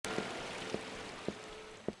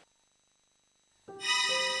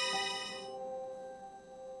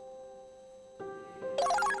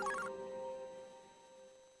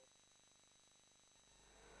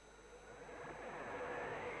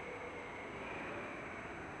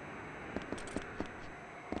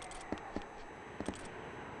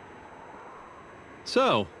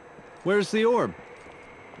So, where's the orb?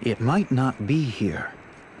 It might not be here.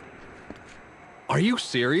 Are you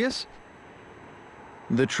serious?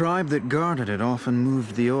 The tribe that guarded it often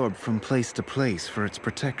moved the orb from place to place for its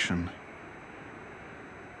protection.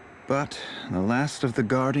 But the last of the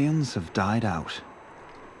Guardians have died out.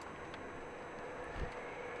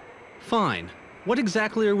 Fine. What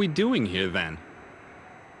exactly are we doing here, then?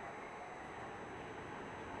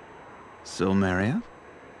 Silmeria?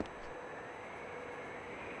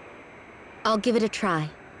 I'll give it a try.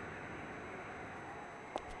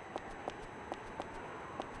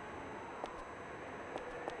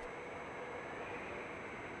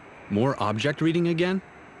 More object reading again?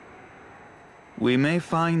 We may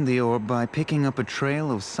find the orb by picking up a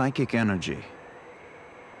trail of psychic energy.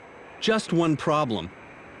 Just one problem.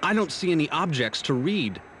 I don't see any objects to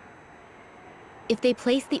read. If they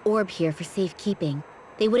placed the orb here for safekeeping,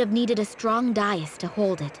 they would have needed a strong dais to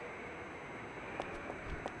hold it.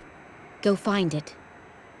 Go find it.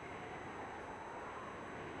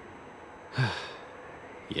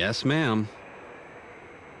 Yes, ma'am.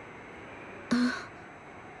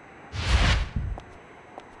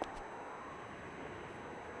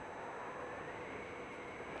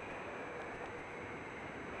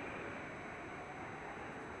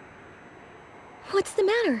 What's the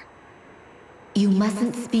matter? You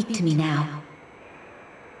mustn't speak to me now.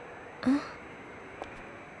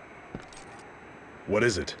 What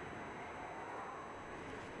is it?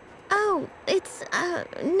 Oh, it's,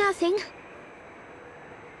 nothing.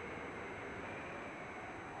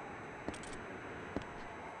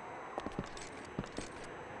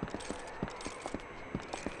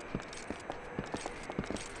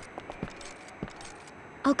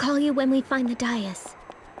 I'll call you when we find the dais.